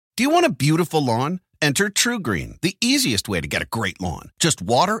Do you want a beautiful lawn? Enter TruGreen, the easiest way to get a great lawn. Just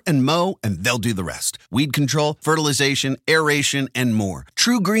water and mow, and they'll do the rest. Weed control, fertilization, aeration, and more.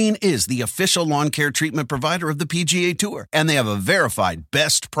 TruGreen is the official lawn care treatment provider of the PGA Tour, and they have a verified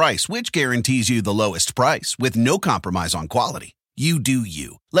best price, which guarantees you the lowest price with no compromise on quality. You do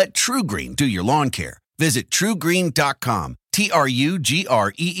you. Let TruGreen do your lawn care. Visit TruGreen.com,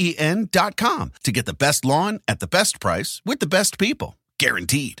 TruGreen.com, to get the best lawn at the best price with the best people.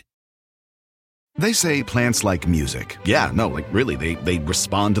 Guaranteed. They say plants like music. Yeah, no, like really, they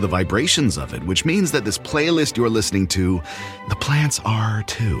respond to the vibrations of it, which means that this playlist you're listening to, the plants are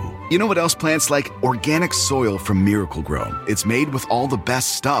too. You know what else plants like? Organic soil from Miracle Grow. It's made with all the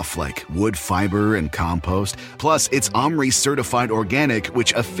best stuff like wood fiber and compost. Plus, it's OMRI certified organic,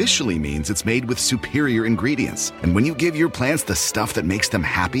 which officially means it's made with superior ingredients. And when you give your plants the stuff that makes them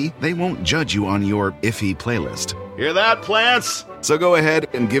happy, they won't judge you on your iffy playlist. Hear that, plants? So go ahead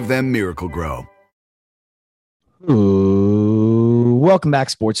and give them Miracle Grow. Ooh, welcome back,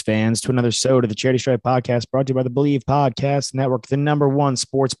 sports fans, to another SODE of the Charity Stripe podcast, brought to you by the Believe Podcast Network, the #1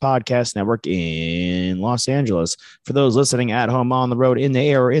 sports podcast network in Los Angeles. For those listening at home, on the road, in the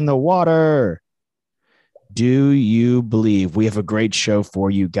air, or in the water, do you believe? We have a great show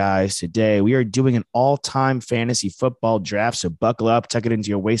for you guys today. We are doing an all-time fantasy football draft, so buckle up, tuck it into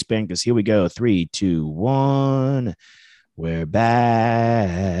your waistband, because here we go. 3, 2, 1. We're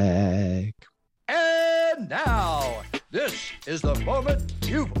back. And now, this is the moment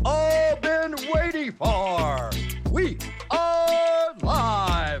you've all been waiting for. We are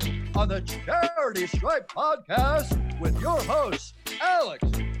live on the Charity Stripe podcast with your hosts, Alex,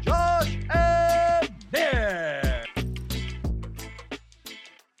 Josh, and Nick.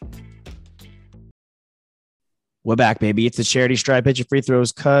 We're back, baby. It's the Charity Stripe. Hit your free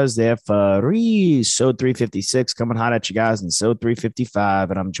throws, cuz they're free. SODE 356 coming hot at you guys in SODE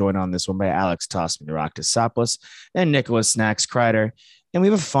 355. And I'm joined on this one by Alex Toss Me the Rock Tosopoulos and Nicholas Snacks Kreider. And we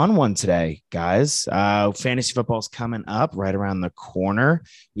have a fun one today, guys. Fantasy football's coming up right around the corner.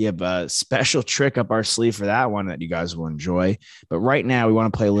 We have a special trick up our sleeve for that one that you guys will enjoy. But right now, we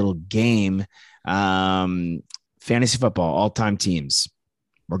want to play a little game. Fantasy football, all-time teams.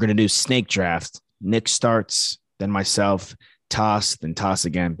 We're going to do snake draft. Nick starts, then myself, toss, then toss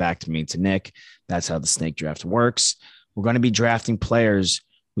again, back to me, to Nick. That's how the snake draft works. We're going to be drafting players.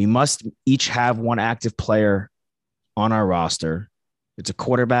 We must each have one active player on our roster. It's a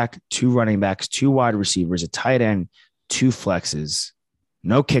quarterback, 2 running backs, 2 wide receivers, a tight end, 2 flexes,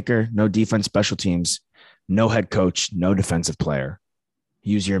 no kicker, no defense, special teams, no head coach, no defensive player.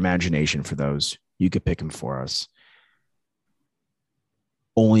 Use your imagination for those. You could pick them for us.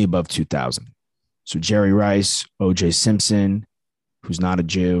 Only above 2,000. So Jerry Rice, O.J. Simpson, who's not a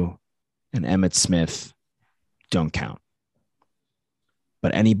Jew, and Emmitt Smith don't count.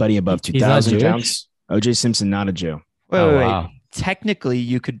 But anybody above 2,000 counts. O.J. Simpson, not a Jew. Wait. Technically,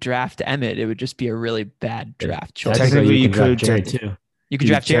 you could draft Emmett. It would just be a really bad draft choice. Technically, you could draft Jerry too. You could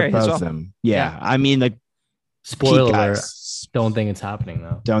draft Jerry as well. Them. Yeah. I mean, like, Spoiler alert. Don't think it's happening,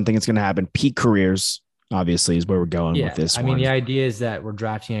 though. Don't think it's going to happen. Peak careers, obviously, is where we're going with this one. I mean, the idea is that we're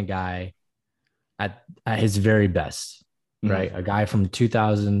drafting a guy at his very best, right? A guy from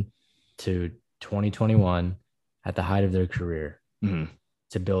 2000 to 2021 at the height of their career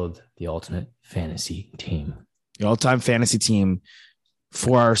to build the ultimate fantasy team. The all-time fantasy team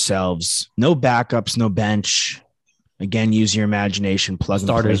for ourselves. No backups, no bench. Again, use your imagination. Plug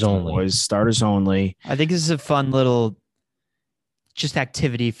starters only. Boys. Starters only. I think this is a fun little just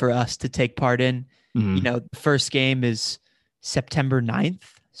activity for us to take part in. You know, the first game is September 9th.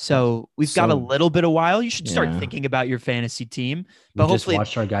 So we've got a little bit of while. You should start thinking about your fantasy team. But we hopefully, just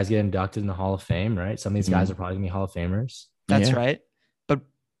watched our guys get inducted in the Hall of Fame, right? Some of these guys are probably going to be Hall of Famers. That's right. But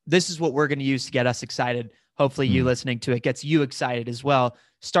this is what we're going to use to get us excited. Hopefully you listening to it gets you excited as well.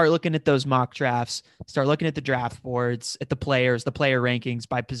 Start looking at those mock drafts. Start looking at the draft boards, at the players, the player rankings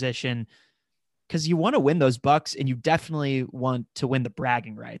by position, because you want to win those bucks and you definitely want to win the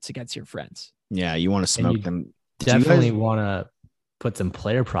bragging rights against your friends. Yeah, you want to smoke them. Definitely want to put some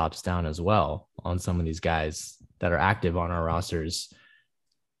player props down as well on some of these guys that are active on our rosters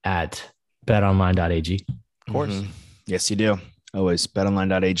at betonline.ag. Of course. Yes, you do. Always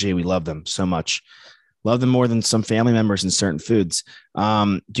betonline.ag. We love them so much. Love them more than some family members and certain foods.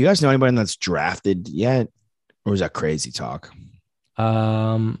 Do you guys know anybody that's drafted yet? Or is that crazy talk?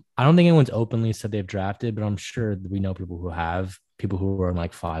 I don't think anyone's openly said they've drafted, but I'm sure we know people who have, people who are in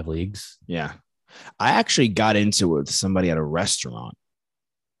like 5 leagues. Yeah. I actually got into it with somebody at a restaurant.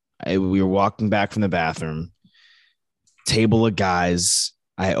 We were walking back from the bathroom, table of guys.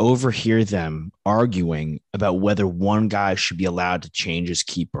 I overhear them arguing about whether one guy should be allowed to change his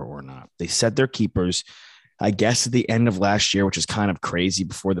keeper or not. They set their keepers, I guess, at the end of last year, which is kind of crazy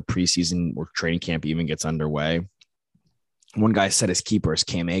before the preseason or training camp even gets underway. One guy set his keeper as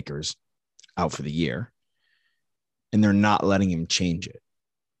Cam Akers out for the year, and they're not letting him change it,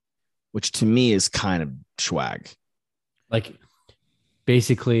 which to me is kind of swag. Like,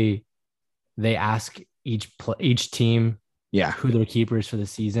 basically, they ask each team who their keeper is for the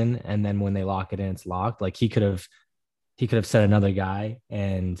season, and then when they lock it in, it's locked. Like, he could have set another guy,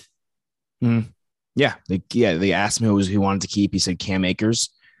 and they asked me who he wanted to keep. He said Cam Akers.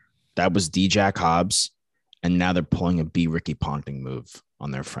 That was D-Jack Hobbs, and now they're pulling a B Ricky Ponting move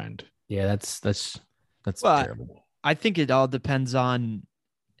on their friend. Yeah, that's terrible. I think it all depends on.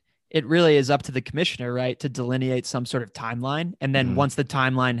 It really is up to the commissioner, right, to delineate some sort of timeline, and then once the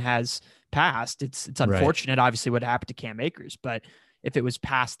timeline has passed, it's unfortunate, obviously, what happened to Cam Akers, but if it was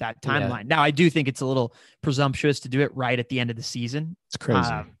past that timeline, now I do think it's a little presumptuous to do it right at the end of the season. It's crazy.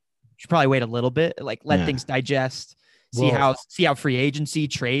 Should probably wait a little bit, like let things digest, see how free agency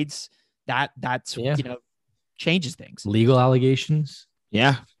trades that's changes things. Legal allegations.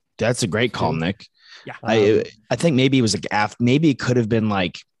 Yeah, that's a great call, Nick. Yeah, I think maybe it was like maybe it could have been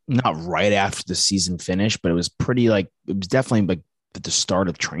like not right after the season finished, but it was definitely like at the start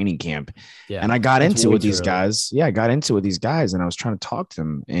of training camp. Yeah, and I got into it with these guys. Yeah, I got into it with these guys, and I was trying to talk to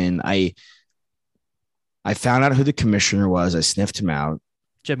them, and I found out who the commissioner was. I sniffed him out.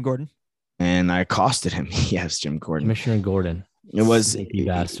 Jim Gordon. And I accosted him. Yes, Jim Gordon. Commissioner Gordon. It was sneaky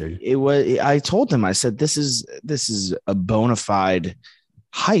bastard. It was. I told him. I said, "This is a bona fide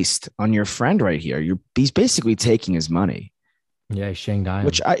heist on your friend right here. He's basically taking his money." Yeah, he shanghaied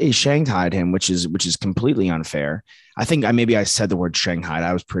him. He shanghaied him, which is completely unfair. I think I said the word shanghaied.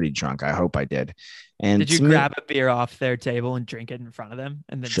 I was pretty drunk. I hope I did. And did you grab a beer off their table and drink it in front of them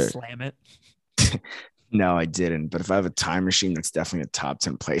and then slam it? No, I didn't. But if I have a time machine, that's definitely a top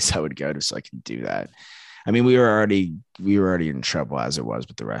 10 place I would go to, so I can do that. I mean, we were already in trouble as it was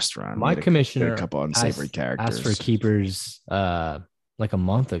with the restaurant. My commissioner a couple unsavory characters asked for keepers like a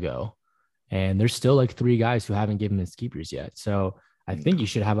month ago, and there's still like 3 guys who haven't given his keepers yet. So I think you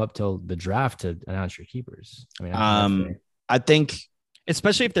should have up till the draft to announce your keepers. I mean, I think,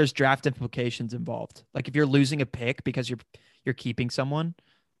 especially if there's draft implications involved, like if you're losing a pick because you're keeping someone,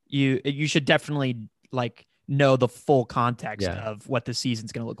 you should definitely like know the full context of what the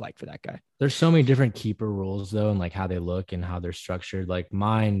season's going to look like for that guy. There's so many different keeper rules though, and like how they look and how they're structured. Like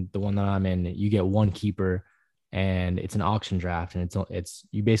mine, the one that I'm in, you get 1 keeper and it's an auction draft, and it's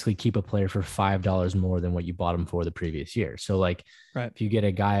you basically keep a player for $5 more than what you bought him for the previous year. So like if you get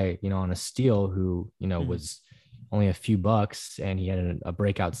a guy, on a steal who, was only a few bucks and he had a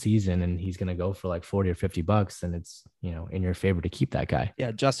breakout season and he's going to go for like 40 or 50 bucks, then it's, in your favor to keep that guy.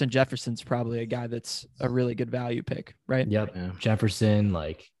 Yeah. Justin Jefferson's probably a guy that's a really good value pick, right? Yep. Yeah. Jefferson,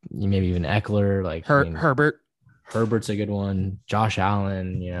 like maybe even Eckler, like Herbert. Herbert's a good one. Josh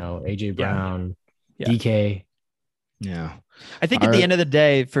Allen, AJ Brown, DK. Yeah. I think at the end of the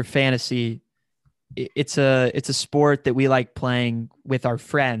day for fantasy, it's a sport that we like playing with our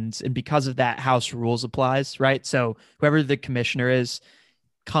friends. And because of that, house rules applies, right? So whoever the commissioner is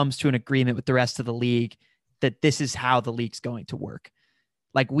comes to an agreement with the rest of the league that this is how the league's going to work.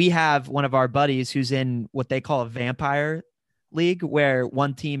 Like we have one of our buddies who's in what they call a vampire league, where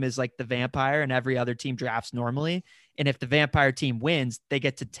one team is like the vampire and every other team drafts normally. And if the vampire team wins, they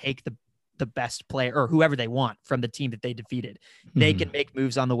get to take the best player or whoever they want from the team that they defeated. They can make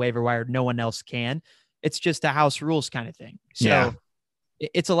moves on the waiver wire. No one else can. It's just a house rules kind of thing. So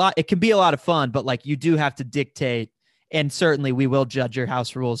it's a lot. It can be a lot of fun, but like you do have to dictate, and certainly we will judge your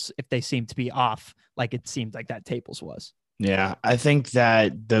house rules if they seem to be off. Like it seemed like that Tables was. Yeah. I think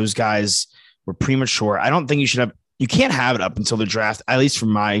that those guys were premature. I don't think you can't have it up until the draft, at least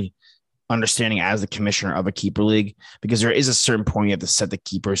from my understanding as the commissioner of a keeper league, because there is a certain point you have to set the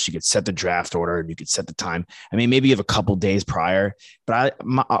keepers. You could set the draft order and you could set the time. I mean, maybe you have a couple days prior, but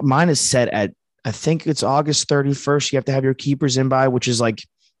mine is set at, I think it's August 31st. You have to have your keepers in by, which is like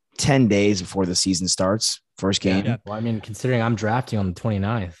 10 days before the season starts. First game. Yeah. Well, I mean, considering I'm drafting on the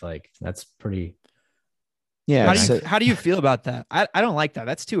 29th, like that's pretty. Yeah. How do you feel about that? I don't like that.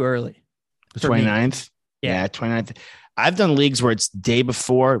 That's too early. The 29th. Yeah. 29th. I've done leagues where it's day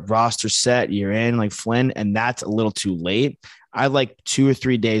before, roster set, you're in, like Flynn, and that's a little too late. I like 2 or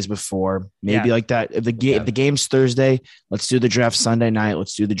 3 days before, maybe like that. If the game's Thursday, let's do the draft Sunday night.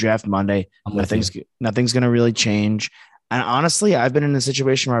 Let's do the draft Monday. Nothing's going to really change. And honestly, I've been in a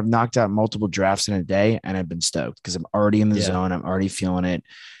situation where I've knocked out multiple drafts in a day, and I've been stoked because I'm already in the zone. I'm already feeling it.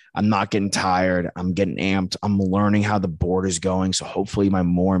 I'm not getting tired. I'm getting amped. I'm learning how the board is going. So hopefully my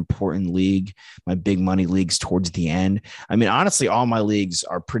more important league, my big money leagues towards the end. I mean, honestly, all my leagues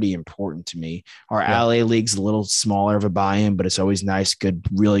are pretty important to me. Our LA league's a little smaller of a buy-in, but it's always nice, good,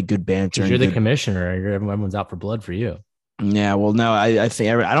 really good banter. You're the commissioner. Everyone's out for blood for you. Yeah, well, no, I think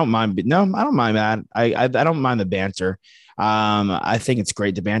I don't mind. No, I don't mind that. I don't mind the banter. I think it's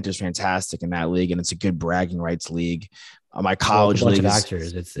great. The banter is fantastic in that league, and it's a good bragging rights league. My college league is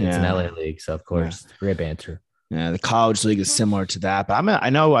actors. It's an LA league, so of course, great banter. Yeah, the college league is similar to that, but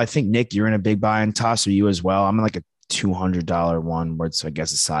I think Nick, you're in a big buy-in. Toss, or you as well? I'm in like a $200 one, where it's I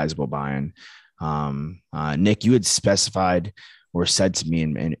guess a sizable buy-in. Nick, you had specified or said to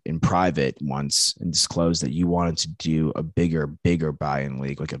me in private once and disclosed that you wanted to do a bigger buy-in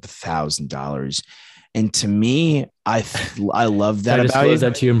league, like $1,000. And to me, I love that about you.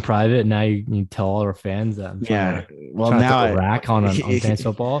 That to you in private. Now you tell all our fans that. Now to rack on fantasy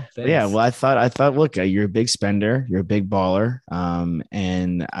football. Thanks. Yeah. Well, I thought, look, you're a big spender, you're a big baller.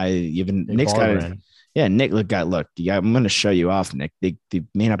 And Nick's got it. Yeah, Nick, look, I'm going to show you off, Nick. They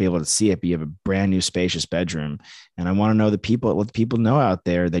may not be able to see it, but you have a brand new spacious bedroom. And I want to know let the people know out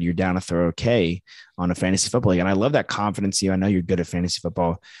there that you're down to throw okay on a fantasy football league. And I love that confidence in you. I know you're good at fantasy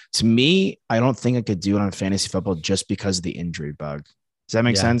football. To me, I don't think I could do it on fantasy football just because of the injury bug. Does that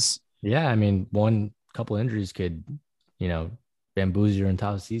make sense? Yeah. I mean, couple injuries could, bamboozle your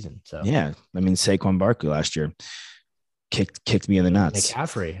entire season. So yeah. I mean, Saquon Barkley last year kicked me in the nuts.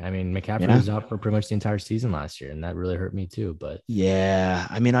 McCaffrey was out for pretty much the entire season last year, and that really hurt me too. But yeah,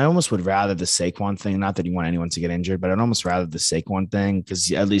 I mean, I almost would rather the Saquon thing. Not that you want anyone to get injured, but I'd almost rather the Saquon thing because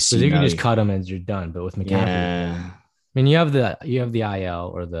at least you can just cut him as you're done. But with McCaffrey, I mean, you have the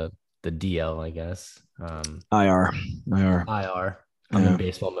IL or the DL, I guess. IR. I'm in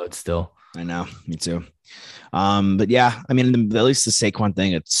baseball mode still. I know, me too. But yeah, I mean, at least the Saquon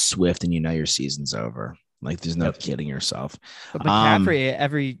thing, it's swift, and your season's over. Like there's no kidding yourself. But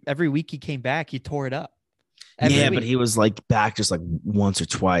McCaffrey, every week he came back, he tore it up. But he was like back just like once or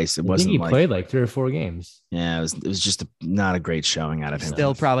twice. It wasn't. He played like 3 or 4 games. Yeah, it was just not a great showing out of him.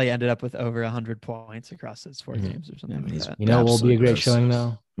 Still probably ended up with over 100 points across those 4 games or something like that. What will be a great showing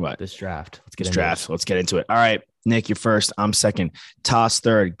though? What? This draft. Let's get into it. All right, Nick, you're first. I'm second. Toss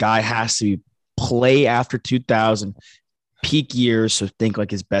third. Guy has to play after 2000 peak years. So think like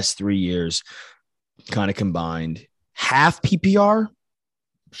his best 3 years. Kind of combined. Half PPR?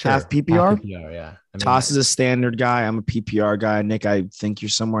 Sure. Half PPR? Yeah. Toss is a standard guy. I'm a PPR guy. Nick, I think you're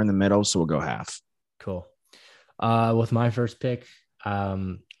somewhere in the middle, so we'll go half. Cool. With my first pick,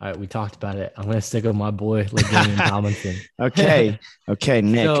 we talked about it. I'm going to stick with my boy, LaDainian Tomlinson. Okay,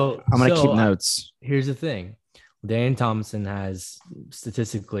 Nick. I'm going to keep notes. Here's the thing. LaDainian Tomlinson has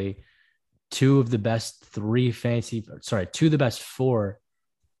statistically two of the best 5 fantasy football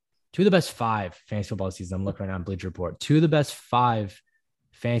seasons. I'm looking right now on Bleacher Report. 2 of the best 5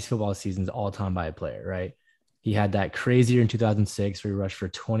 fantasy football seasons all time by a player, right? He had that crazy year in 2006 where he rushed for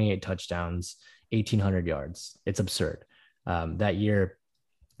 28 touchdowns, 1,800 yards. It's absurd. That year,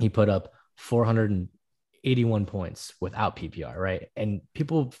 he put up 481 points without PPR, right? And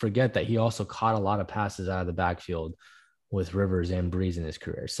people forget that he also caught a lot of passes out of the backfield with Rivers and Breeze in his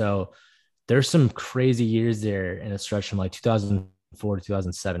career. So there's some crazy years there in a stretch from like 2004 to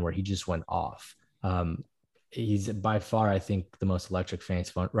 2007 where he just went off. He's by far, I think, the most electric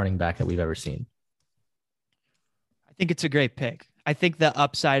fantasy running back that we've ever seen. I think it's a great pick. I think the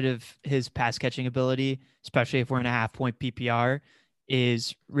upside of his pass catching ability, especially if we're in a half-point PPR,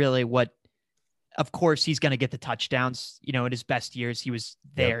 is really what, of course, he's going to get the touchdowns. In his best years, he was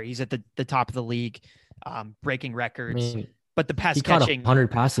there. Yep. He's at the top of the league, breaking records. But the pass catching, he caught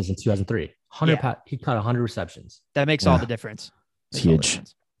 100 passes in 2003. He caught 100 receptions. That makes all the difference. It's huge.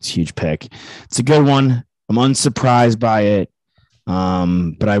 It's a huge pick. It's a good one. I'm unsurprised by it,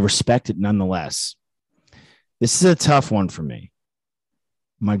 but I respect it nonetheless. This is a tough one for me.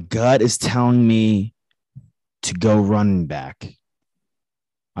 My gut is telling me to go running back.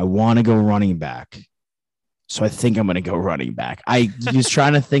 I want to go running back. So I think I'm going to go running back. I was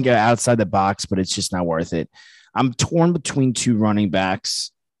trying to think outside the box, but it's just not worth it. I'm torn between 2 running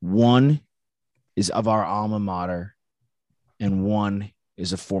backs. One is of our alma mater, and one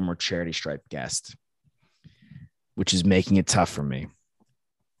is a former Charity Stripe guest, which is making it tough for me.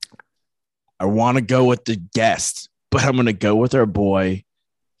 I want to go with the guest, but I'm going to go with our boy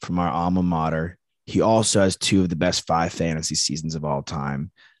from our alma mater. He also has 2 of the best 5 fantasy seasons of all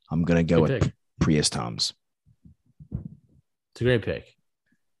time. I'm going to go with Prius Toms. It's a great pick.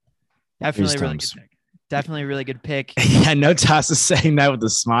 Definitely really good pick. Definitely a really good pick. I know Toss is saying that with a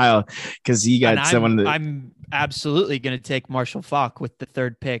smile because he got someone that I'm absolutely going to take Marshall Faulk with the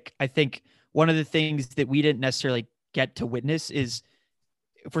third pick. I think one of the things that we didn't necessarily get to witness is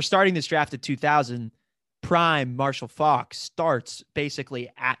if we're starting this draft at 2000, prime Marshall Faulk starts basically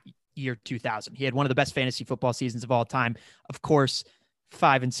at year 2000. He had one of the best fantasy football seasons of all time. Of course,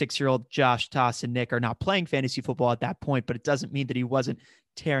 5 and 6-year-old Josh, Toss, and Nick are not playing fantasy football at that point, but it doesn't mean that he wasn't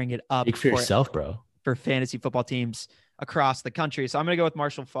tearing it up. Speak for yourself, bro. For fantasy football teams across the country. So I'm going to go with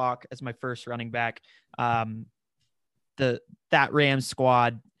Marshall Faulk as my first running back. That Rams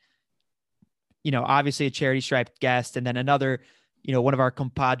squad, obviously a charity striped guest, and then another, one of our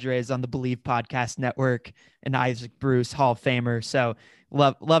compadres on the Believe Podcast Network, and Isaac Bruce, Hall of Famer. So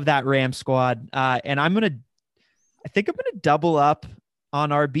love that Rams squad. And I think I'm going to double up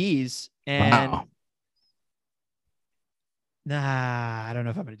on RBs and I don't know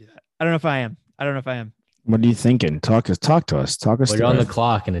if I'm going to do that. I don't know if I am. What are you thinking? Talk to us. Well, you're on the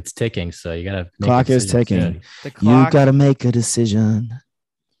clock and it's ticking, so you gotta. Clock is ticking. The clock, you gotta make a decision.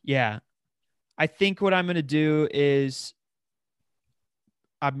 Yeah, I think what I'm gonna do is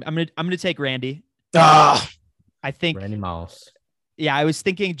I'm gonna take Randy. I think Randy Moss. Yeah, I was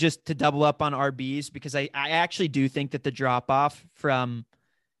thinking just to double up on RBs because I actually do think that the drop off from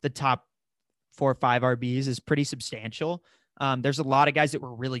the top 4 or 5 RBs is pretty substantial. There's a lot of guys that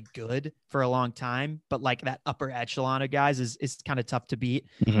were really good for a long time, but like that upper echelon of guys is kind of tough to beat.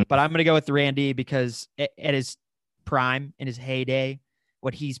 Mm-hmm. But I'm going to go with Randy because at his prime, in his heyday,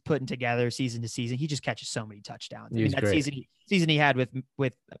 what he's putting together season to season, he just catches so many touchdowns. That season he had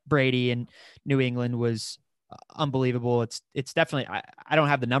with Brady and New England was unbelievable. It's definitely, I don't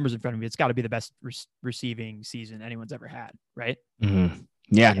have the numbers in front of me. It's got to be the best receiving season anyone's ever had, right? Mm-hmm.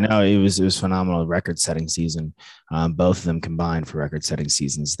 Yeah, no, it was phenomenal. Record-setting season. Both of them combined for record-setting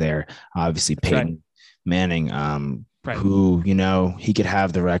seasons there. Obviously, Peyton Manning, who, he could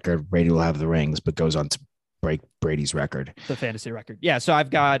have the record. Brady will have the rings, but goes on to break Brady's record. The fantasy record. Yeah, so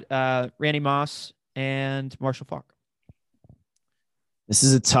I've got Randy Moss and Marshall Faulk. This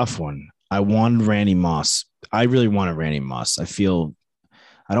is a tough one. I wanted Randy Moss. I really wanted Randy Moss. I don't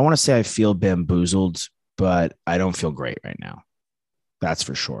want to say I feel bamboozled, but I don't feel great right now. That's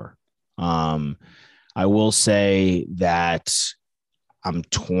for sure. I will say that I'm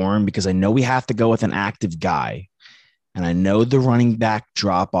torn because I know we have to go with an active guy, and I know the running back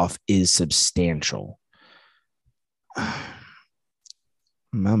drop off is substantial.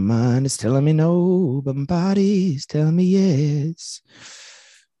 My mind is telling me no, but my body's telling me yes.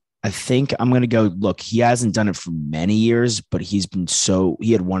 I think I'm going to go, look, he hasn't done it for many years, but he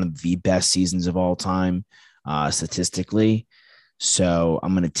had one of the best seasons of all time statistically. So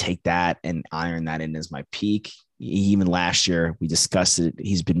I'm going to take that and iron that in as my peak. Even last year, we discussed it.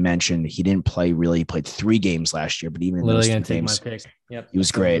 He's been mentioned. He didn't play really. He played 3 games last year, but even in those 3 games, my pick. Yep, he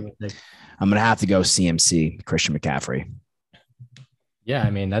was great. I'm going to have to go CMC, Christian McCaffrey. Yeah, I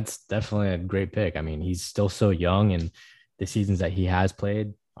mean, that's definitely a great pick. I mean, he's still so young, and the seasons that he has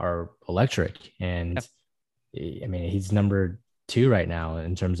played are electric. And I mean, he's number 2 right now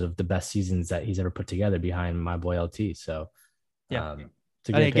in terms of the best seasons that he's ever put together behind my boy LT. So, yeah.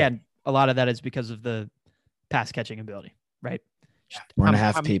 And again, a lot of that is because of the pass catching ability, right? We're in a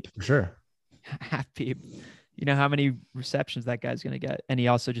half peep for sure. Half peep. You know how many receptions that guy's going to get. And he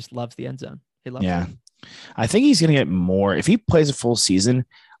also just loves the end zone. He loves it. I think he's going to get more. If he plays a full season,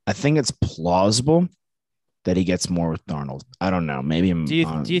 I think it's plausible that he gets more with Darnold. I don't know. Maybe. Do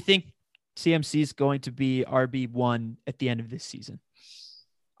you think CMC is going to be RB1 at the end of this season?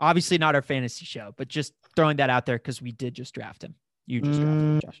 Obviously not our fantasy show, but just throwing that out there because we did just draft him. You just drafted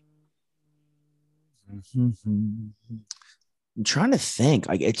him, Josh. I'm trying to think.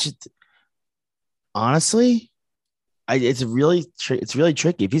 Like, it's just honestly, it's really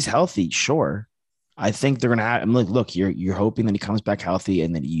tricky. If he's healthy, sure. I think they're gonna have. I'm like, look, you're hoping that he comes back healthy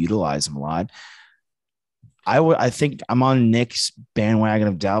and then you utilize him a lot. I think I'm on Nick's bandwagon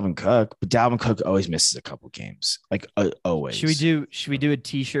of Dalvin Cook, but Dalvin Cook always misses a couple games, like always. Should we do a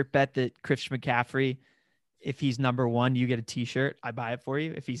t-shirt bet that Christian McCaffrey, if he's number 1, you get a t-shirt, I buy it for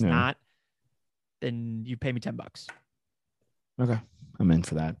you. If he's not, then you pay me $10. Okay, I'm in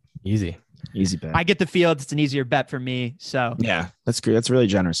for that. Easy bet. I get the field. It's an easier bet for me. So yeah, that's great. That's really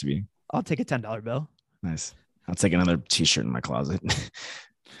generous of you. I'll take a $10 bill. Nice. I'll take another t-shirt in my closet.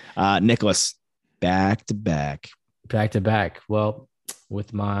 Nicholas. Back to back. Well,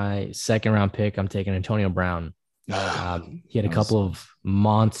 with my second round pick, I'm taking Antonio Brown. He had a couple of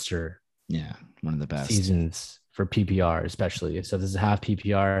monster, one of the best seasons for PPR, especially. So this is half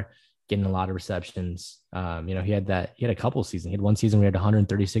PPR, getting a lot of receptions. He had a couple seasons. He had one season where he had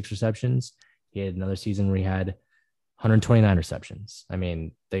 136 receptions. He had another season where he had 129 receptions. I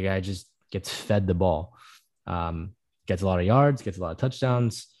mean, the guy just gets fed the ball, gets a lot of yards, gets a lot of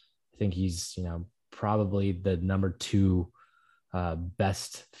touchdowns. I think he's, probably the number 2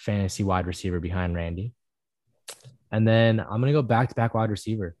 best fantasy wide receiver behind Randy. And then I'm going to go back-to-back wide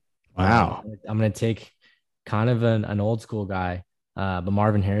receiver. Wow. I'm going to take kind of an old school guy, but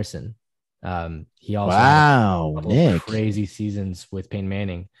Marvin Harrison. He also had a couple of crazy seasons with Peyton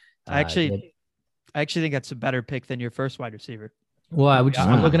Manning. I actually think that's a better pick than your first wide receiver. Well,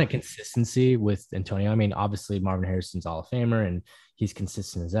 I'm looking at consistency with Antonio. I mean, obviously Marvin Harrison's Hall of Famer and he's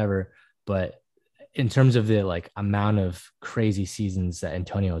consistent as ever, but in terms of the amount of crazy seasons that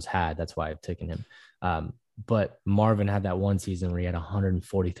Antonio's had, that's why I've taken him. But Marvin had that one season where he had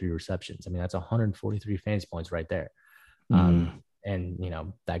 143 receptions. I mean, that's 143 fantasy points right there. And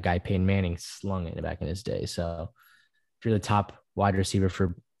that guy Peyton Manning slung it back in his day. So if you're the top wide receiver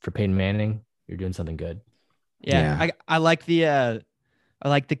for Peyton Manning, you're doing something good. Yeah. I like the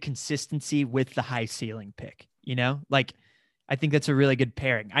consistency with the high ceiling pick, I think that's a really good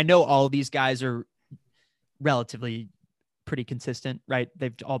pairing. I know all of these guys are relatively pretty consistent, right?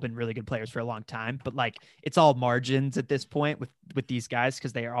 They've all been really good players for a long time, but it's all margins at this point with these guys,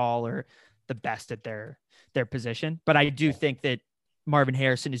 because they all are the best at their position. But I do think that Marvin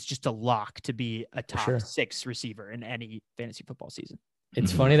Harrison is just a lock to be a top 6 receiver in any fantasy football season.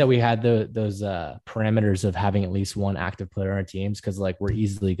 It's funny that we had those parameters of having at least one active player on our teams, because we're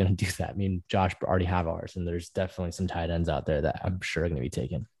easily going to do that. I mean, Josh already have ours, and there's definitely some tight ends out there that I'm sure are going to be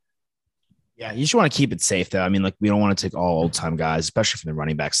taken. Yeah, you just want to keep it safe, though. I mean, we don't want to take all old-time guys, especially from the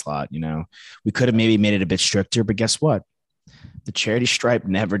running back slot. We could have maybe made it a bit stricter, but guess what? The charity stripe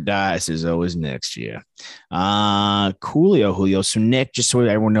never dies. There's always next year. Julio. So Nick, just so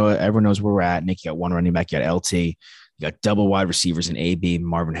everyone knows where we're at. Nick, you got one running back. You got LT. You got double wide receivers in AB,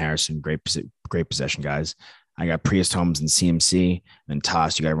 Marvin Harrison. Great possession, guys. I got Priest Holmes and CMC. And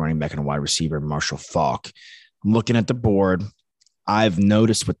Toss, you got a running back and a wide receiver, Marshall Faulk. I'm looking at the board. I've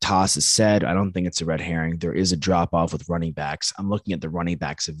noticed what Toss has said. I don't think it's a red herring. There is a drop-off with running backs. I'm looking at the running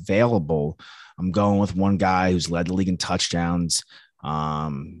backs available. I'm going with one guy who's led the league in touchdowns.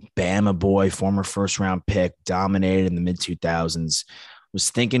 Bama boy, former first-round pick, dominated in the mid-2000s. Was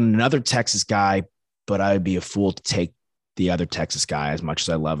thinking another Texas guy, but I would be a fool to take the other Texas guy as much as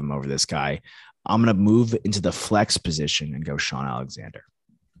I love him over this guy. I'm going to move into the flex position and go Sean Alexander.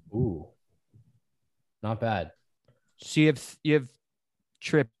 Ooh, not bad. So you have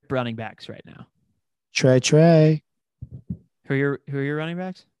trip running backs right now. Trey. Who are your running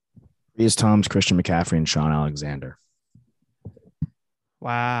backs? Priest Holmes, Christian McCaffrey, and Sean Alexander.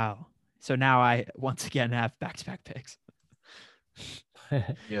 Wow. So now I once again have back-to-back picks.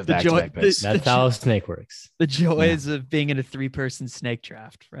 That's how a snake works. The joys of being in a 3-person snake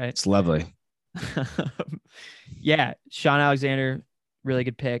draft, right? It's lovely. Yeah, Sean Alexander, really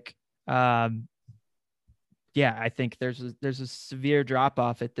good pick. Yeah, I think there's a severe drop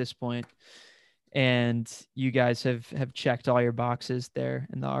off at this point, and you guys have checked all your boxes there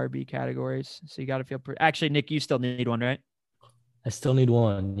in the RB categories. So you got to feel pretty. Actually, Nick, you still need one, right? I still need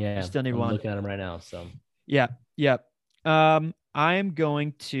one. Yeah, you still need one. I'm looking at him right now. So yeah. I'm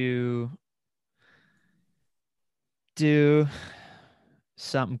going to do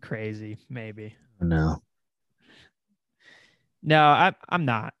something crazy, maybe. No, I'm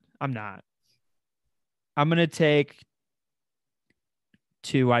not. I'm going to take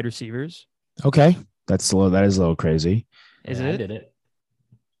 2 wide receivers. Okay. That is a little crazy. Is it? it? I did it.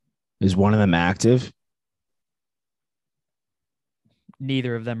 Is one of them active?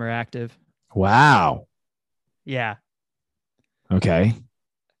 Neither of them are active. Wow. Yeah. Okay.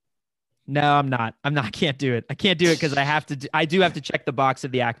 No, I'm not. I can't do it. I can't do it because I do have to check the box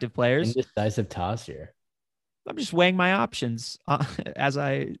of the active players. Indecisive toss here. I'm just weighing my options as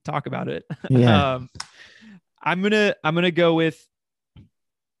I talk about it. Yeah. I'm gonna go with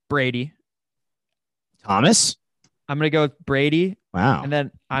Brady. Thomas? I'm gonna go with Brady. Wow. And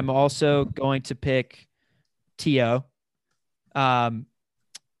then I'm also going to pick T.O.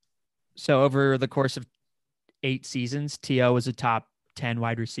 So over the course of 8 seasons, T.O. was a top 10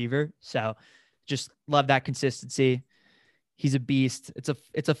 wide receiver. So just love that consistency. He's a beast.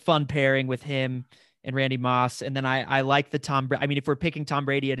 It's a fun pairing with him and Randy Moss. And then I like the I mean, if we're picking Tom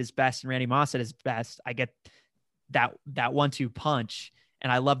Brady at his best and Randy Moss at his best, I get that 1-2 punch.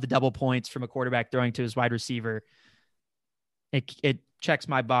 And I love the double points from a quarterback throwing to his wide receiver. It checks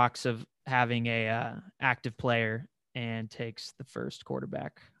my box of having a active player and takes the first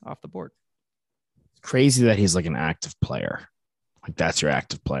quarterback off the board. It's crazy that he's like an active player. Like that's your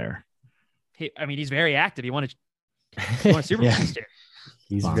active player. He's very active. He won a Super Bowl last year.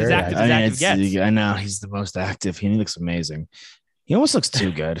 He's Wow. very active active. as active gets. I know he's the most active. He looks amazing. He almost looks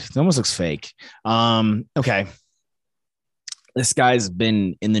too good. He almost looks fake. Okay. This guy's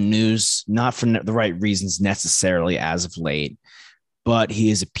been in the news, not for the right reasons necessarily as of late, but he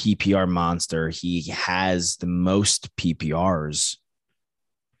is a PPR monster. He has the most PPRs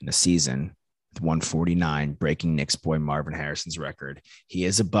in a season, with 149, breaking Knicks boy Marvin Harrison's record. He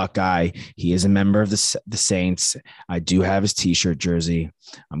is a Buckeye. He is a member of the Saints. I do have his T-shirt jersey.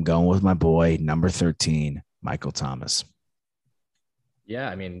 I'm going with my boy, number 13, Michael Thomas. Yeah,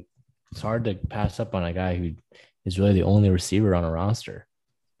 I mean, it's hard to pass up on a guy who is really the only receiver on a roster.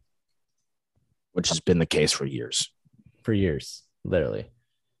 Which has been the case for years. For years, literally.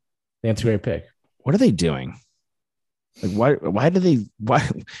 I think it's a great pick. What are they doing? Like, why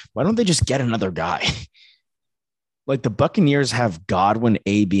don't they just get another guy? Like, the Buccaneers have Godwin,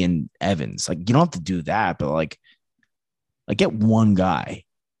 AB, and Evans. Like, you don't have to do that, but like get one guy.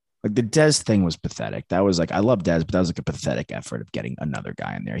 Like, the Dez thing was pathetic. That was like, I love Dez, but that was like a pathetic effort of getting another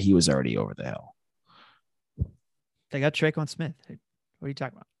guy in there. He was already over the hill. They got Traquan Smith. What are you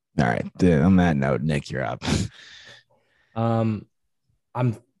talking about? All right. On that note, Nick, you're up. I'm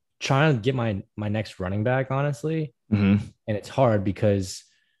trying to get my next running back, honestly. Mm-hmm. And it's hard because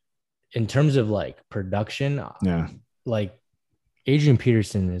in terms of like production, Yeah. like Adrian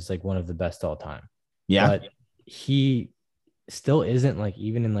Peterson is like one of the best all time. Yeah. But he still isn't like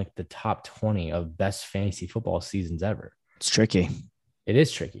even in like the top 20 of best fantasy football seasons ever. It's tricky. It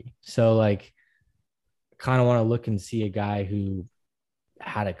is tricky. So like kind of want to look and see a guy who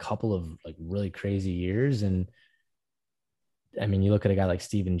had a couple of like really crazy years. And I mean, you look at a guy like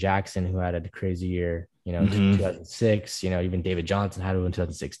Steven Jackson who had a crazy year, you know, 2006, you know, even David Johnson had it in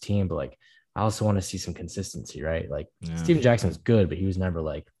 2016, but like, I also want to see some consistency, right? Like Steven Jackson was good, but he was never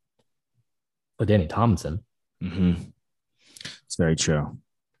like Danny Tomlinson. Mm-hmm. It's very true.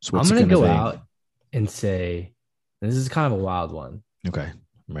 So I'm going to go out and say, and this is kind of a wild one. Okay.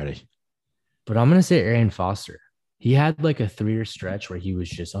 I'm ready. But I'm going to say Arian Foster. He had like a 3-year stretch where he was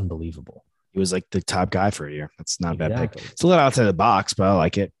just unbelievable. He was like the top guy for a year. That's not a bad Exactly. pick. It's a little outside the box, but I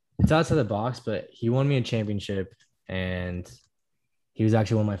like it. It's outside the box, but he won me a championship, and he was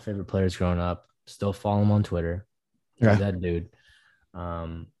actually one of my favorite players growing up. Still follow him on Twitter. He's that dude.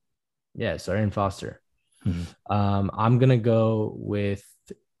 Yeah, so Arian Foster. Mm-hmm. I'm going to go with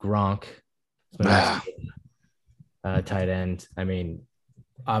Gronk. Tight end. I mean,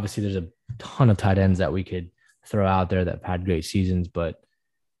 obviously there's a ton of tight ends that we could throw out there that have had great seasons, but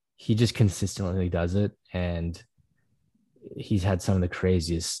he just consistently does it. And he's had some of the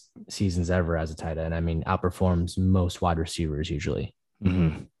craziest seasons ever as a tight end. I mean, outperforms most wide receivers usually.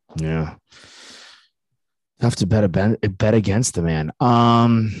 Mm-hmm. Yeah. Have to bet against the man.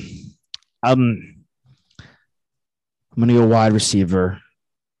 I'm going to go wide receiver.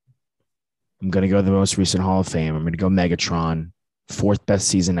 I'm going to go the most recent Hall of Fame. I'm going to go Megatron, 4th best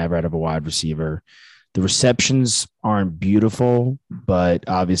season ever out of a wide receiver. The receptions aren't beautiful, but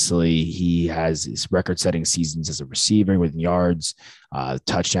obviously he has his record-setting seasons as a receiver with yards,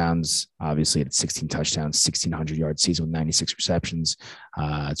 touchdowns. Obviously, at 16 touchdowns, 1,600-yard season with 96 receptions.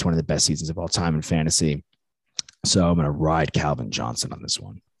 It's one of the best seasons of all time in fantasy. So I'm going to ride Calvin Johnson on this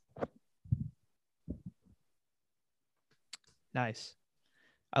one. Nice.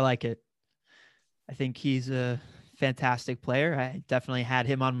 I like it. I think he's a fantastic player. I definitely had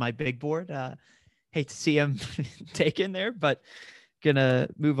him on my big board. Hate to see him taken there, but gonna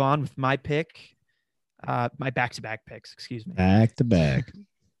move on with my pick. My back-to-back picks, excuse me. Back-to-back.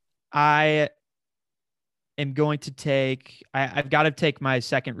 I am going to take, I've got to take my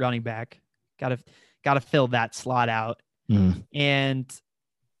second running back. Got to fill that slot out. And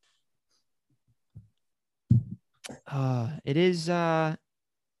it is God,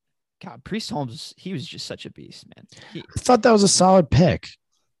 Priest Holmes, he was just such a beast, man. I thought that was a solid pick.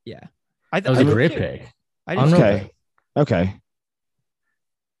 Yeah. That was a great pick. Okay.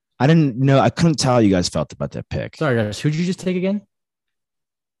 I didn't know. I couldn't tell how you guys felt about that pick. Sorry, guys. Who'd you just take again?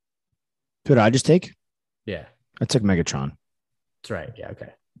 Who did I just take? Yeah. I took Megatron. That's right. Yeah. Okay.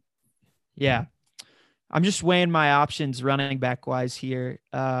 Yeah. I'm just weighing my options running back wise here.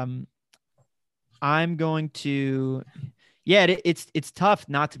 I'm going to, it's tough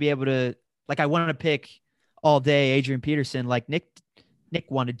not to be able to, like, I want to pick all day Adrian Peterson, like Nick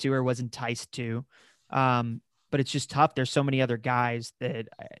wanted to or was enticed to. But it's just tough. There's so many other guys that,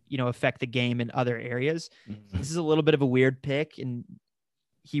 affect the game in other areas. Mm-hmm. This is a little bit of a weird pick, and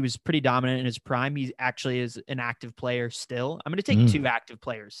he was pretty dominant in his prime. He actually is an active player still. I'm going to take 2 active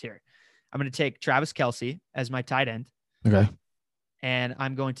players here. I'm going to take Travis Kelce as my tight end. Okay. And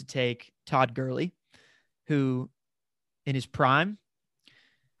I'm going to take Todd Gurley, who in his prime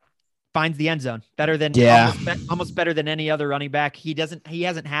finds the end zone better than almost better than any other running back. He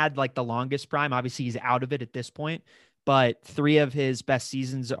hasn't had like the longest prime. Obviously he's out of it at this point, but 3 of his best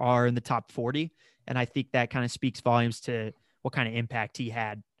seasons are in the top 40. And I think that kind of speaks volumes to what kind of impact he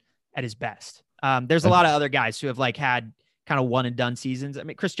had at his best. There's a lot of other guys who have like had kind of one and done seasons. I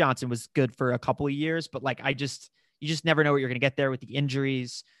mean, Chris Johnson was good for a couple of years, but like, you just never know what you're going to get there with the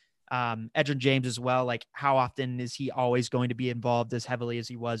injuries. Edgerrin James as well. Like, how often is he always going to be involved as heavily as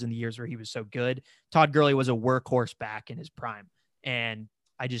he was in the years where he was so good? Todd Gurley was a workhorse back in his prime. And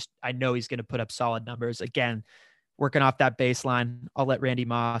I know he's going to put up solid numbers again, working off that baseline. I'll let Randy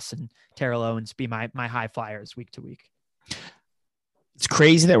Moss and Terrell Owens be my high flyers week to week. It's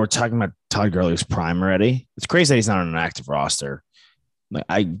crazy that we're talking about Todd Gurley's prime already. It's crazy that he's not on an active roster. Like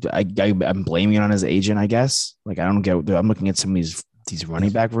I'm blaming it on his agent, I guess. Like, I don't get. I'm looking at some of these running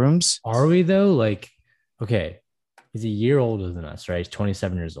back rooms. Are we though? Like, okay, he's a year older than us, right? He's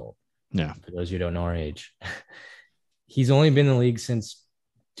 27 years old. Yeah. For those who don't know our age, he's only been in the league since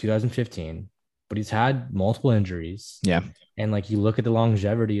 2015, but he's had multiple injuries. Yeah. And like, you look at the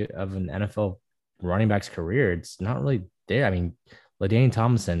longevity of an NFL running back's career, it's not really there. I mean, LaDainian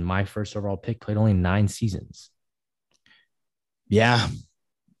Tomlinson, my first overall pick, played only 9 seasons. Yeah,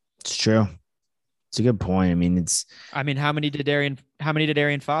 it's true. It's a good point. I mean, how many did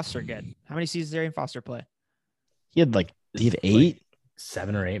Arian Foster get? How many seasons did Arian Foster play? He had 8, like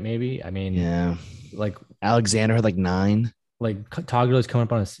 7 or 8, maybe. I mean, yeah. Like Alexander had 9. Like Todd Gurley's coming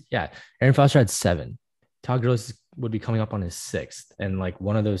up on his Arian Foster had 7. Todd Gurley would be coming up on his 6th, and like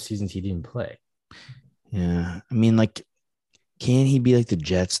one of those seasons he didn't play. Yeah, I mean, like, can he be like the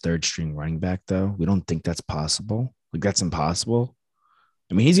Jets' 3rd string running back though? We don't think that's possible. Like, that's impossible.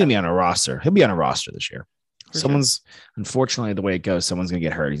 I mean, he's going to be on a roster. He'll be on a roster this year. Unfortunately, the way it goes, someone's going to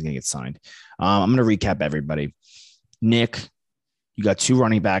get hurt. He's going to get signed. I'm going to recap everybody. Nick, you got 2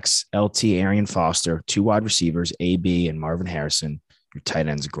 running backs, LT, Arian Foster, 2 wide receivers, AB and Marvin Harrison. Your tight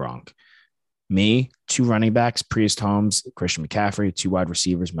ends, Gronk. Me, 2 running backs, Priest Holmes, Christian McCaffrey, 2 wide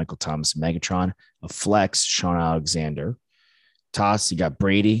receivers, Michael Thomas, Megatron, a flex, Sean Alexander. Toss, you got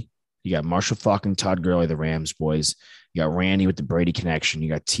Brady. You got Marshall Faulk and Todd Gurley, the Rams boys. You got Randy with the Brady connection. You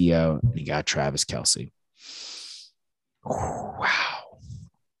got T.O. and you got Travis Kelce. Wow.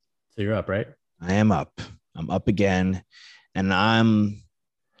 So you're up, right? I am up. I'm up again. And I'm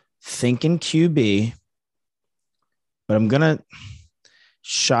thinking QB, but I'm going to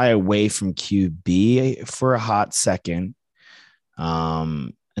shy away from QB for a hot second.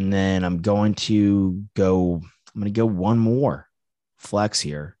 And then I'm going to go one more flex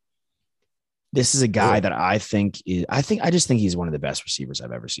here. This is a guy that I just think he's one of the best receivers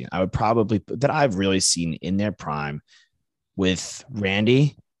I've ever seen. I've really seen in their prime with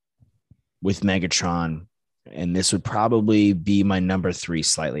Randy, with Megatron, and this would probably be my number 3,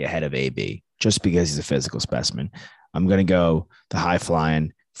 slightly ahead of AB, just because he's a physical specimen. I'm going to go the high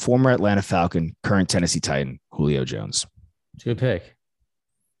flying, former Atlanta Falcon, current Tennessee Titan, Julio Jones. It's a good pick.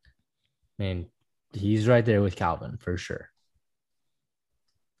 I mean, he's right there with Calvin for sure.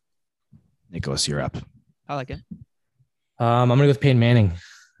 Nicholas, you're up. I like it. I'm going to go with Peyton Manning.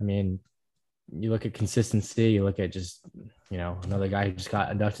 I mean, you look at consistency, you look at just, another guy who just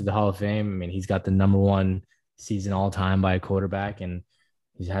got inducted to the Hall of Fame. I mean, he's got the number 1 season all time by a quarterback, and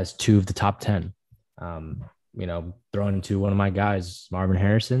he has 2 of the top 10. Throwing into one of my guys, Marvin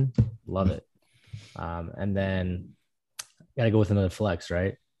Harrison, love it. And then got to go with another flex,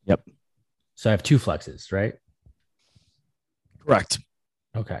 right? Yep. So I have 2 flexes, right? Correct.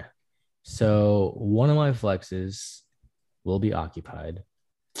 Okay. So one of my flexes will be occupied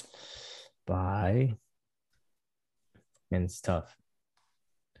by, and it's tough.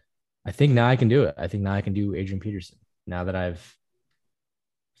 I think now I can do it. I think now I can do Adrian Peterson. Now that I've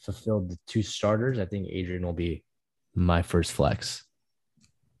fulfilled the 2 starters, I think Adrian will be my first flex.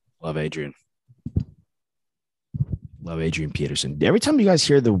 Love Adrian. Love Adrian Peterson. Every time you guys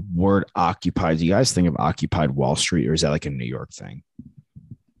hear the word occupied, do you guys think of Occupied Wall Street, or is that like a New York thing?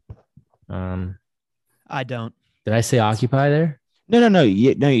 I don't. Did I say occupy there? No.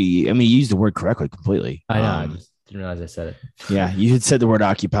 You used the word correctly completely. I know. I just didn't realize I said it. Yeah, you had said the word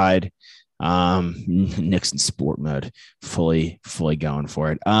occupied. Nick's in sport mode, fully going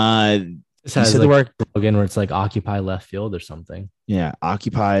for it. This has like the word again where it's like occupy left field or something. Yeah,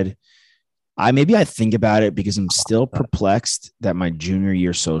 occupied. I think about it because I'm still perplexed that my junior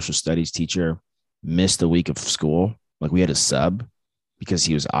year social studies teacher missed a week of school. Like, we had a sub because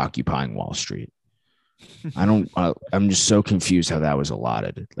he was occupying Wall Street. I'm just so confused how that was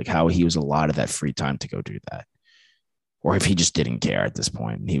allotted, like how he was allotted that free time to go do that. Or if he just didn't care at this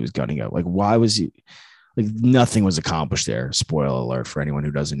point and he was going to go, like, why was he? Like nothing was accomplished there. Spoiler alert for anyone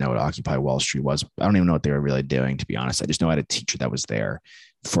who doesn't know what Occupy Wall Street was. I don't even know what they were really doing, to be honest. I just know I had a teacher that was there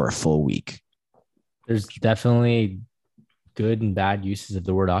for a full week. There's definitely good and bad uses of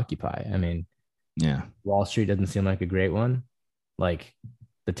the word occupy. I mean, yeah, Wall Street doesn't seem like a great one. Like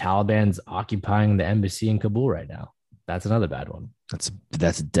the Taliban's occupying the embassy in Kabul right now. That's another bad one.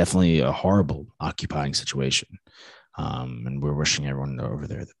 That's definitely a horrible occupying situation. And we're wishing everyone over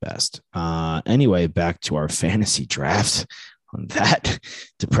there the best. Anyway, back to our fantasy draft on that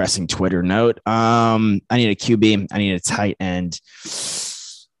depressing Twitter note. I need a QB. I need a tight end.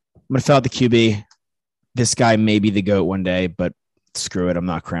 I'm going to fill out the QB. This guy may be the GOAT one day, but screw it. I'm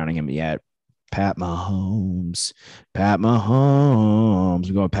not crowning him yet. Pat Mahomes. I'm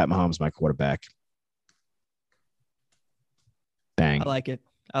going with Pat Mahomes, my quarterback. Bang. I like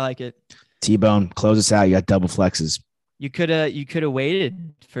it. T-Bone, close us out. You got double flexes. You could have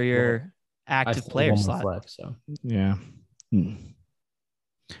waited for your active player slot. Flex, so. Yeah.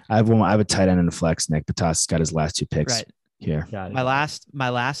 I have a tight end in the flex. Nick Patas got his last two picks here. My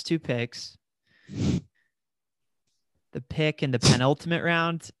last two picks. The pick in the penultimate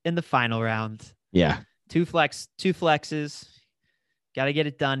round and the final round. Yeah. Two flexes. Got to get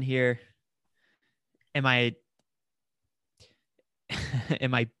it done here.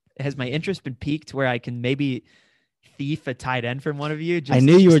 Has my interest been piqued where I can maybe thief a tight end from one of you? I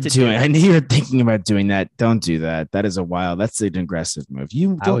knew you were thinking about doing that. Don't do that. That's an aggressive move.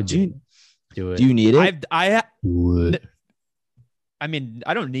 Do it. Do you need it? I mean,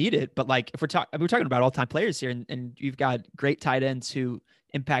 I don't need it, but like if we're talking about all-time players here, and you've got great tight ends who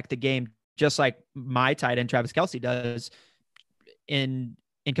impact the game, just like my tight end Travis Kelce does, in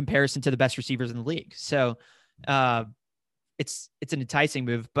comparison to the best receivers in the league. So, it's an enticing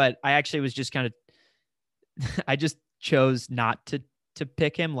move, but I actually was just kind of, I just chose not to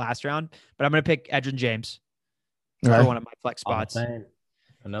pick him last round, but I'm going to pick Edgerrin James for one of my flex spots.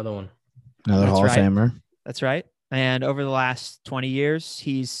 Another one. Another Hall of Famer. That's right. And over the last 20 years,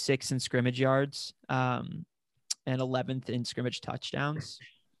 he's 6th in scrimmage yards, and 11th in scrimmage touchdowns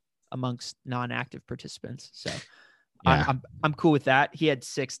amongst non-active participants. So yeah. I'm cool with that. He had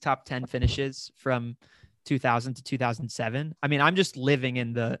 6 top 10 finishes from 2000 to 2007. I mean, I'm just living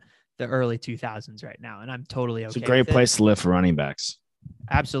in the early 2000s right now, and I'm totally okay. It's a great place to live for running backs.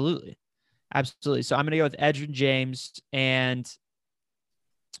 Absolutely. So I'm going to go with Edgerrin James, and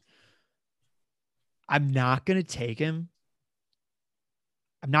I'm not going to take him.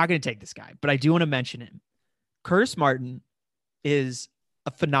 I'm not going to take this guy, but I do want to mention him. Curtis Martin is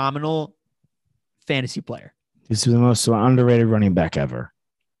a phenomenal fantasy player. He's the most underrated running back ever.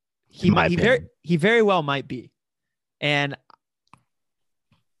 He very well might be. And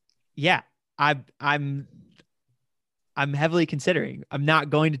yeah, I'm heavily considering. I'm not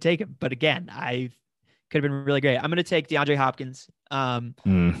going to take him, but again, I could have been really great. I'm going to take DeAndre Hopkins.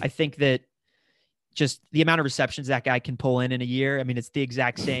 I think that just the amount of receptions that guy can pull in a year. I mean, it's the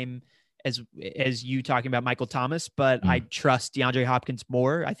exact same as you talking about Michael Thomas, but I trust DeAndre Hopkins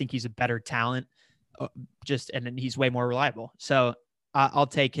more. I think he's a better talent, and then he's way more reliable. So I'll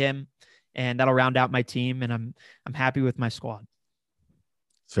take him, and that'll round out my team, and I'm happy with my squad.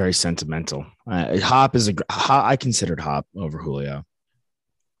 It's very sentimental. I considered Hop over Julio.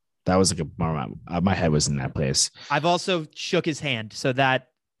 That was like my head was in that place. I've also shook his hand, so that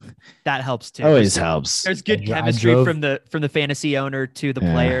helps too. Always helps. There's good chemistry from the fantasy owner to the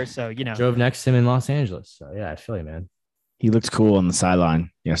player. So, drove next to him in Los Angeles. So yeah, I feel you, man. He looked cool on the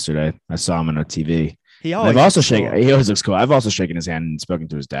sideline yesterday. I saw him on a TV. He always looks cool. I've also shaken his hand and spoken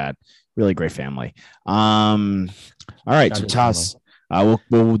to his dad. Really great family. All right. So Toss,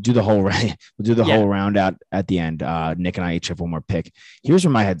 we'll do the whole whole round out at the end. Nick and I each have one more pick. Here's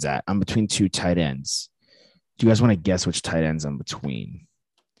where my head's at. I'm between two tight ends. Do you guys want to guess which tight ends I'm between?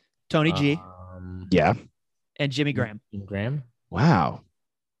 Tony G. Yeah. And Jimmy Graham. Wow.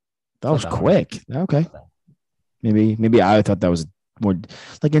 That was quick. Okay. Maybe I thought that was more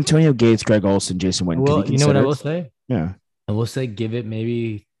like Antonio Gates, Greg Olsen, Jason Witten. Well, you know what I will say? Yeah. I will say give it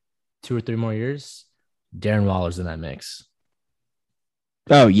maybe 2 or 3 more years. Darren Waller's in that mix.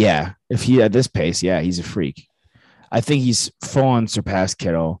 Oh, yeah. If he at this pace, yeah, he's a freak. I think he's full on surpassed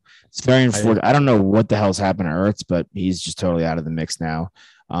Kittle. It's very unfortunate. I don't know what the hell's happened to Ertz, but he's just totally out of the mix now.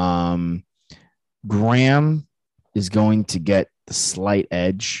 Graham is going to get the slight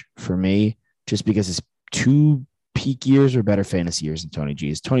edge for me just because his 2 peak years are better fantasy years than Tony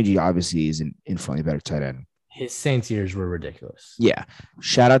G's. Tony G obviously is an infinitely better tight end. His Saints years were ridiculous. Yeah.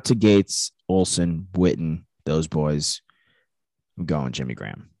 Shout out to Gates, Olsen, Witten, those boys. I'm going Jimmy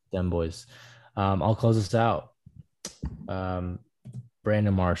Graham. Them boys. I'll close this out.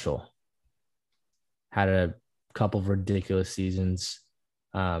 Brandon Marshall. had a couple of ridiculous seasons.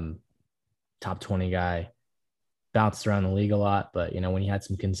 Top 20 guy, bounced around the league a lot, but when he had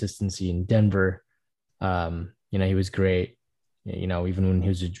some consistency in Denver, he was great. Even when he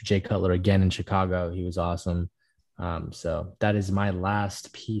was with Jay Cutler again in Chicago, he was awesome. So that is my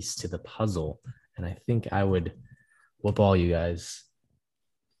last piece to the puzzle, and I think I would whoop all you guys.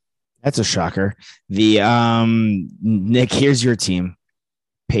 That's a shocker. Nick, here's your team: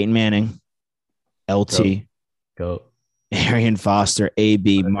 Peyton Manning, LT, Go. Arian Foster,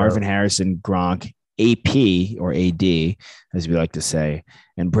 AB, Marvin Harrison, Gronk, AP or AD, as we like to say,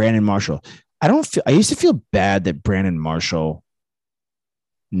 and Brandon Marshall. I used to feel bad that Brandon Marshall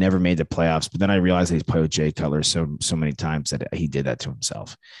never made the playoffs, but then I realized that he's played with Jay Cutler so many times that he did that to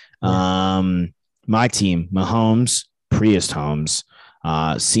himself. Yeah. My team: Mahomes, Priest Holmes,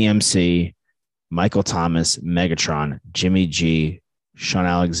 CMC, Michael Thomas, Megatron, Jimmy G, Sean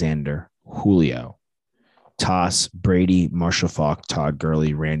Alexander, Julio, Toss, Brady, Marshall Faulk, Todd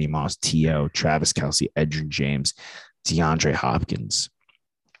Gurley, Randy Moss, T.O., Travis Kelce, Edgerrin James, DeAndre Hopkins.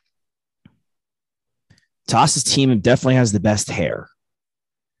 Toss's team definitely has the best hair.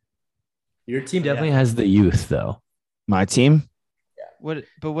 Your team definitely has the youth, though. My team? Yeah.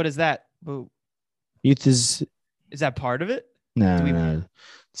 What is that? Youth is that part of it? No.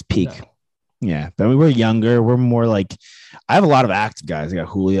 It's peak. No. Yeah, but we're younger. We're more like, I have a lot of active guys. I got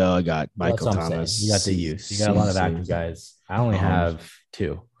Julio. I got Michael Thomas. You got the youth. You got a lot of active guys. I only have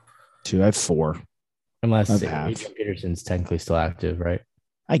two. I have four. Unless Adrian Peterson's technically still active, right?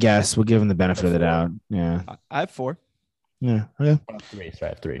 I guess we'll give him the benefit of the doubt. Yeah. I have four. Yeah. Okay. I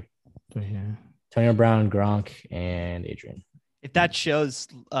have three. Yeah. Antonio Brown, Gronk, and Adrian. If that shows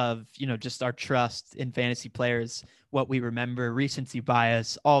of, just our trust in fantasy players, what we remember, recency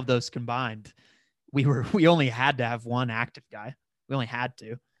bias, all of those combined, we only had to have one active guy. We only had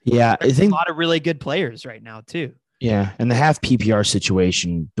to. Yeah. There's a lot of really good players right now too. Yeah. And the half PPR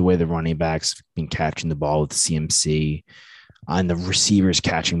situation, the way the running backs have been catching the ball with CMC, and the receivers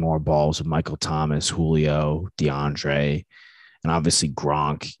catching more balls with Michael Thomas, Julio, DeAndre, and obviously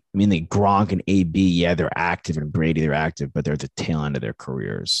Gronk. I mean, Gronk and AB, yeah, they're active, and Brady, they're active, but they're at the tail end of their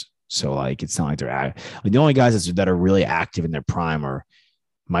careers. So, it's not like they're active. The only guys that are really active in their prime are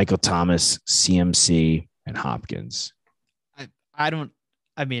Michael Thomas, CMC, and Hopkins. I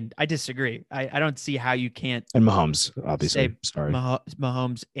disagree. I don't see how you can't. And Mahomes, obviously. Sorry.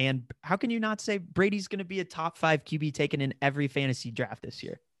 Mahomes. And how can you not say Brady's going to be a top 5 QB taken in every fantasy draft this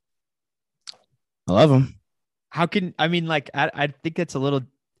year? I love him. How can, I think it's a little,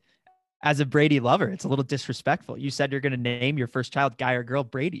 as a Brady lover, it's a little disrespectful. You said you're going to name your first child, guy or girl,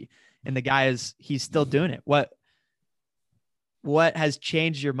 Brady. And the guy he's still doing it. What has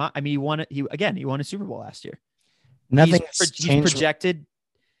changed your mind? I mean, he won a Super Bowl last year. Nothing. He's projected.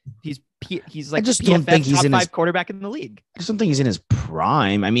 He's like, I just don't think he's top in 5 quarterback in the league. I just don't think he's in his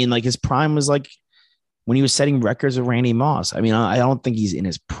prime. I mean, his prime was when he was setting records with Randy Moss. I mean, I don't think he's in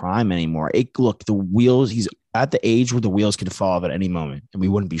his prime anymore. Look, the wheels, he's at the age where the wheels could fall off at any moment, and we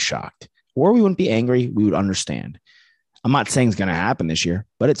wouldn't be shocked, or we wouldn't be angry. We would understand. I'm not saying it's going to happen this year,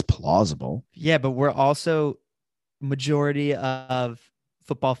 but it's plausible. Yeah, but we're also, majority of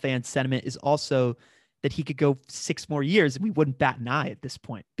football fan sentiment is also that he could go 6 more years and we wouldn't bat an eye at this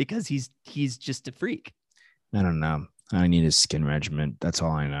point because he's just a freak. I don't know. I need his skin regimen. That's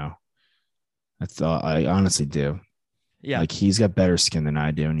all I know. I honestly do. Yeah. He's got better skin than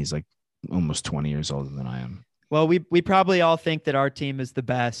I do, and he's almost 20 years older than I am. Well, we probably all think that our team is the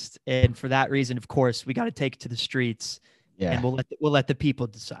best, and for that reason, of course, we got to take it to the streets. Yeah, and we'll let the people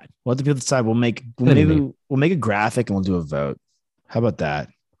decide. We'll let the people decide. We'll make a graphic and we'll do a vote. How about that?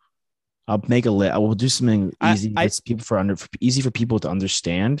 I'll make a list. We'll do something easy easy for people to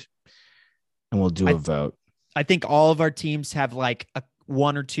understand, and we'll do a vote. I think all of our teams have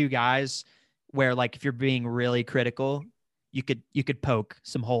one or two guys where if you're being really critical, you could poke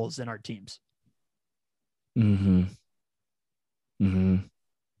some holes in our teams. Yeah.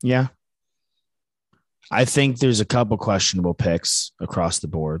 I think there's a couple questionable picks across the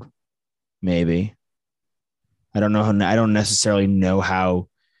board. Maybe. I don't know. I don't necessarily know how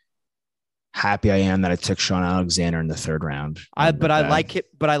happy I am that I took Sean Alexander in the 3rd round. I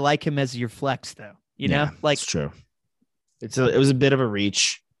like him as your flex though. It's true. It was a bit of a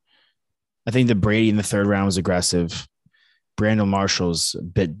reach. I think the Brady in the 3rd round was aggressive. Brandon Marshall's a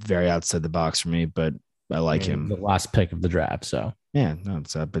bit very outside the box for me, but I like him. The last pick of the draft. So yeah, no,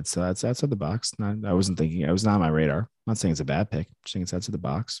 it's outside the box. I wasn't thinking. It was not on my radar. I'm not saying it's a bad pick. I'm saying it's outside the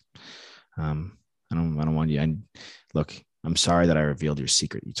box. I don't want you. And look, I'm sorry that I revealed your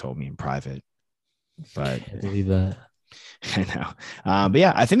secret. You told me in private, but I believe that. I know. But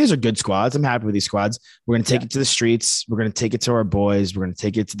yeah, I think these are good squads. I'm happy with these squads. We're going to take it to the streets. We're going to take it to our boys. We're going to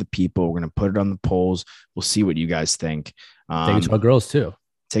take it to the people. We're going to put it on the polls. We'll see what you guys think. Take it to our girls too.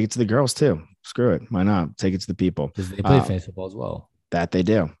 Take it to the girls too. Screw it. Why not? Take it to the people. Because they play fantasy football as well. That they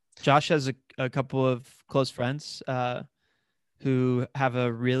do. Josh has a couple of close friends who have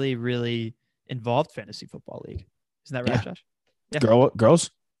a really, really involved fantasy football league. Isn't that right, Josh? Yeah.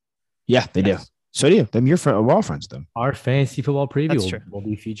 Girls? Yeah, they do. So do you. We're all friends with them. Our fantasy football preview will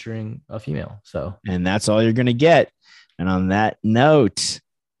be featuring a female. And that's all you're going to get. And on that note,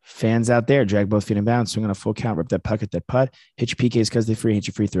 fans out there, drag both feet in bounds, swing on a full count, rip that puck at that putt, hit your PKs because they're free, hit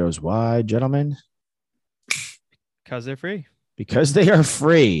your free throws. Why, gentlemen? Because they're free. Because they are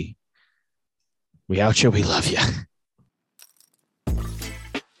free. We out you. We love you.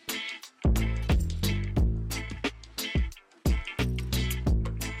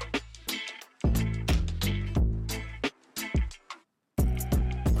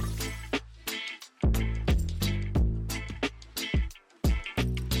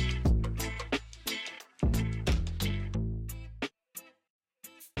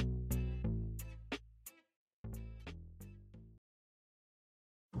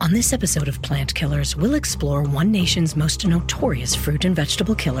 On this episode of Plant Killers, we'll explore one nation's most notorious fruit and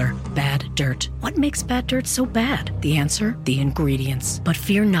vegetable killer, bad dirt. What makes bad dirt so bad? The answer? The ingredients. But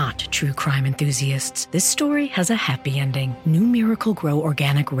fear not, true crime enthusiasts. This story has a happy ending. New Miracle Grow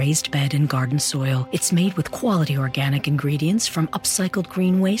organic raised bed and garden soil. It's made with quality organic ingredients from upcycled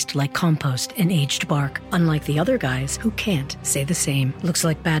green waste like compost and aged bark. Unlike the other guys who can't say the same. Looks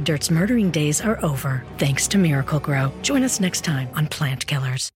like bad dirt's murdering days are over, thanks to Miracle Grow. Join us next time on Plant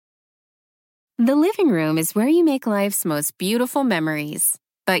Killers. The living room is where you make life's most beautiful memories.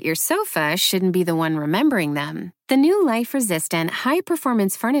 But your sofa shouldn't be the one remembering them. The new life-resistant,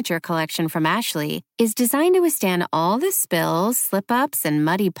 high-performance furniture collection from Ashley is designed to withstand all the spills, slip-ups, and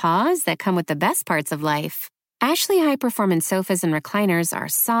muddy paws that come with the best parts of life. Ashley high-performance sofas and recliners are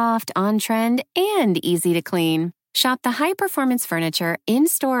soft, on-trend, and easy to clean. Shop the high-performance furniture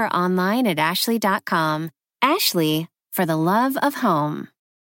in-store or online at ashley.com. Ashley, for the love of home.